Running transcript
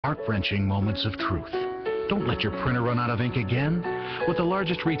Heart-wrenching moments of truth. Don't let your printer run out of ink again. With the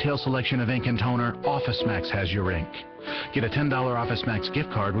largest retail selection of ink and toner, OfficeMax has your ink. Get a $10 OfficeMax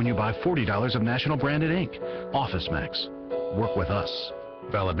gift card when you buy $40 of national branded ink. OfficeMax. Work with us.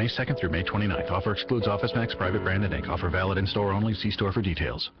 Valid May 2nd through May 29th. Offer excludes OfficeMax private branded ink. Offer valid in store only. See store for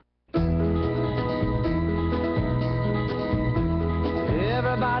details. Everybody's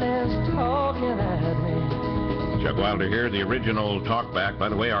talking at me. Chuck Wilder here, the original Talkback. By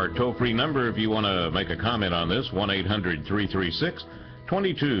the way, our toll-free number, if you want to make a comment on this,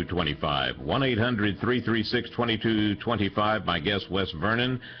 1-800-336-2225. 1-800-336-2225. My guest, Wes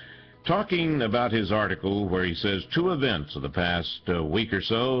Vernon, talking about his article where he says 2 events of the past week or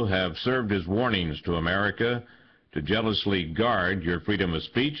so have served as warnings to America to jealously guard your freedom of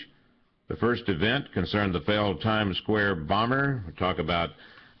speech. The first event concerned the failed Times Square bomber. We talk about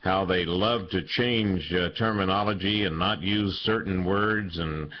how they love to change terminology and not use certain words,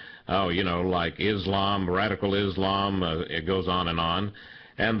 and like Islam, radical Islam, it goes on and on.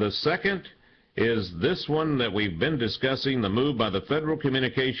 And the second is this one that we've been discussing, the move by the Federal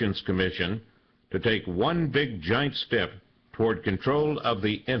Communications Commission to take one big giant step toward control of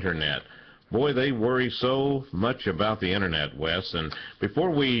the Internet. Boy, they worry so much about the Internet, Wes. And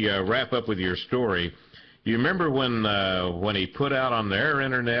before we wrap up with your story, you remember when he put out on their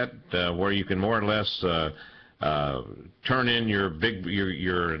Internet where you can more or less turn in your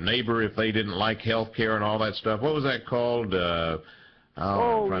neighbor if they didn't like health care and all that stuff? What was that called?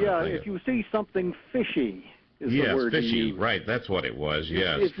 If you see something fishy is the word fishy, you use. Right, that's what it was,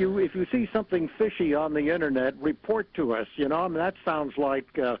 yes. If you see something fishy on the Internet, report to us, that sounds like,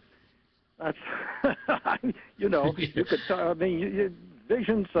 that's, you could,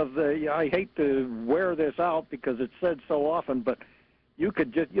 visions of I hate to wear this out because it's said so often, but you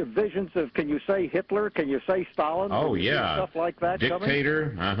could just, visions of, can you say Hitler, can you say Stalin? Oh, yeah. Stuff like that.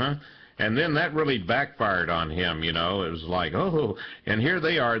 Dictator, And then that really backfired on him, It was like, oh, and here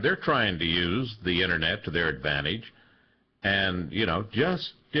they are. They're trying to use the Internet to their advantage. And,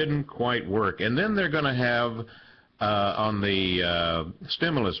 just didn't quite work. And then they're going to have, on the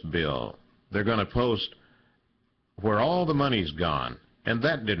stimulus bill, they're going to post where all the money's gone. And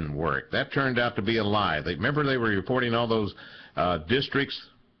that didn't work. That turned out to be a lie. Remember they were reporting all those districts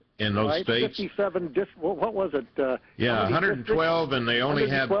in those states? 57, what was it? 112, and they only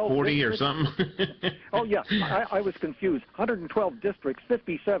had 40 districts? or something. Oh, yeah, I was confused. 112 districts,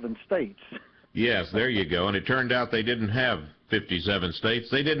 57 states. Yes, there you go. And it turned out they didn't have 57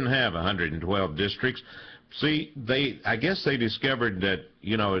 states. They didn't have 112 districts. See, I guess they discovered that,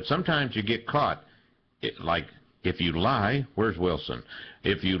 sometimes you get caught. Like, if you lie, where's Wilson?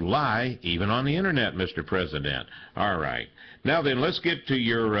 If you lie, even on the Internet, Mr. President. All right. Now then, let's get to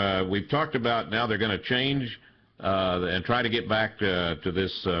your, we've talked about now they're going to change and try to get back to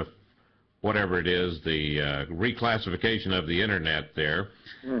this, whatever it is, the reclassification of the Internet there.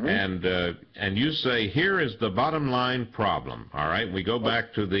 Mm-hmm. And you say, here is the bottom line problem. All right. We go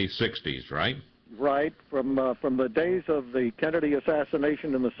back to the 60s, right? Right. From the days of the Kennedy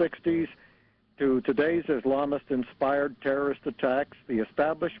assassination in the 60s, to today's Islamist-inspired terrorist attacks, the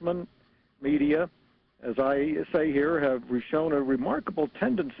establishment media, as I say here, have shown a remarkable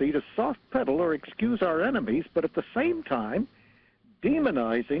tendency to soft-pedal or excuse our enemies, but at the same time,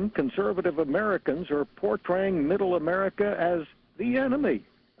 demonizing conservative Americans or portraying middle America as the enemy.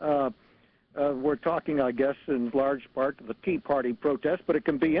 We're talking, I guess, in large part to the Tea Party protest, but it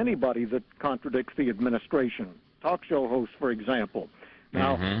can be anybody that contradicts the administration. Talk show hosts, for example.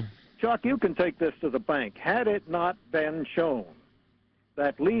 Now, Chuck, you can take this to the bank. Had it not been shown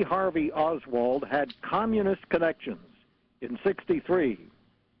that Lee Harvey Oswald had communist connections in '63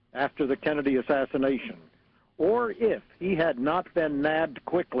 after the Kennedy assassination, or if he had not been nabbed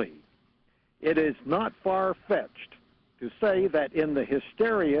quickly, it is not far-fetched to say that in the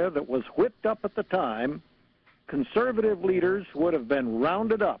hysteria that was whipped up at the time, conservative leaders would have been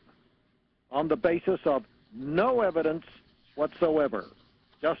rounded up on the basis of no evidence whatsoever.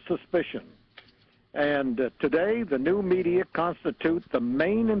 Just suspicion. And today, the new media constitute the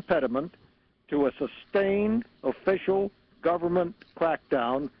main impediment to a sustained official government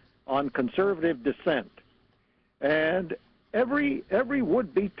crackdown on conservative dissent. And every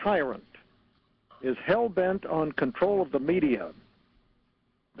would-be tyrant is hell-bent on control of the media.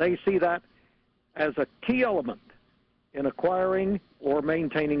 They see that as a key element in acquiring or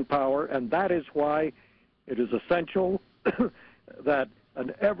maintaining power, and that is why it is essential that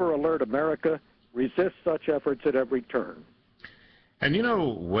an ever-alert America resists such efforts at every turn. And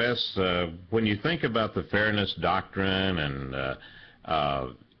Wes, when you think about the fairness doctrine, and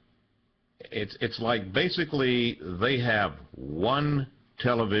it's like basically they have one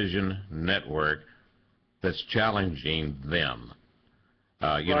television network that's challenging them.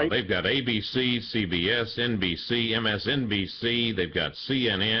 You know, they've got ABC, CBS, NBC, MSNBC, they've got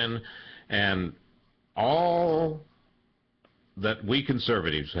CNN, and all that we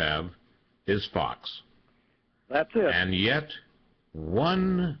conservatives have is Fox. That's it. And yet,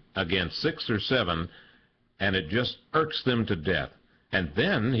 1 against 6 or 7, and it just irks them to death. And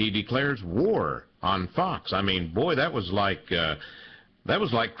then he declares war on Fox. I mean, boy, that was like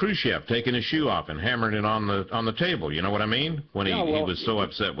Khrushchev taking his shoe off and hammering it on the table. You know what I mean? When he was so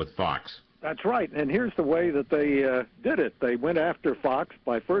upset with Fox. That's right. And here's the way that they did it. They went after Fox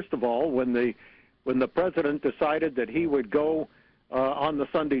by, first of all, when the president decided that he would go on the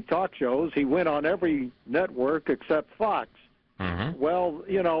Sunday talk shows, he went on every network except Fox. Well,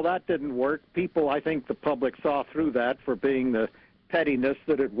 you know, that didn't work. People, I think the public saw through that for being the pettiness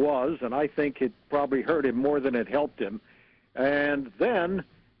that it was, and I think it probably hurt him more than it helped him. And then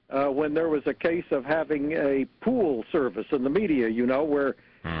when there was a case of having a pool service in the media, you know, where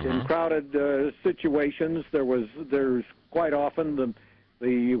in crowded situations there's quite often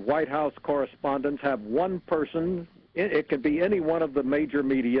the White House correspondents have one person, it could be any one of the major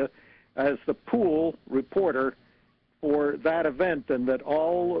media, as the pool reporter for that event, and that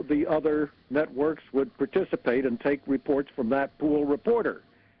all the other networks would participate and take reports from that pool reporter.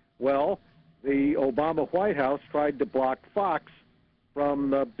 Well, the Obama White House tried to block Fox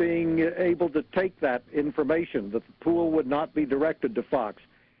from being able to take that information, that the pool would not be directed to Fox.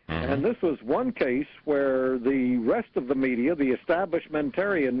 And this was one case where the rest of the media, the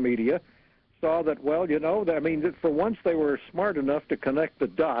establishmentarian media, saw that, well, you know, I mean, for once they were smart enough to connect the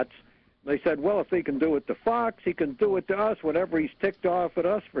dots. They said, well, if he can do it to Fox, he can do it to us whenever he's ticked off at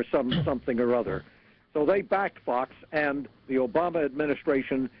us for something or other. So they backed Fox, and the Obama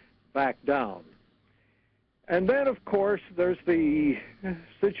administration backed down. And then, of course, there's the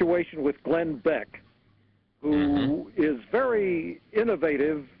situation with Glenn Beck, who is very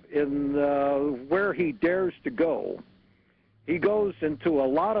innovative in where he dares to go. He goes into a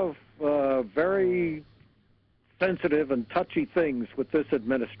lot of very sensitive and touchy things with this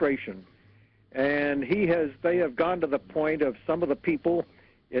administration. And they have gone to the point of some of the people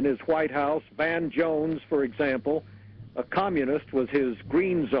in his White House, Van Jones, for example, a communist, was his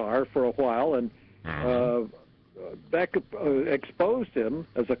green czar for a while, and Beck exposed him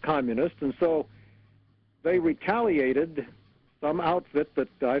as a communist, and so they retaliated. Some outfit that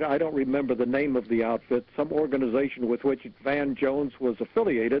I don't remember the name of the outfit, some organization with which Van Jones was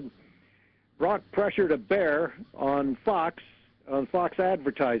affiliated, brought pressure to bear on Fox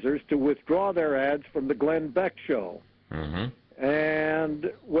advertisers to withdraw their ads from the Glenn Beck show.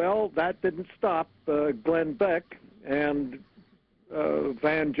 And, well, that didn't stop Glenn Beck, and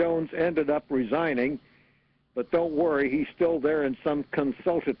Van Jones ended up resigning. But don't worry, he's still there in some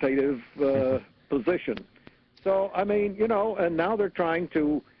consultative position. So, I mean, you know, and now they're trying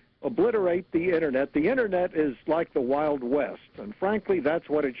to obliterate the Internet. The Internet is like the Wild West, and frankly, that's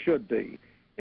what it should be.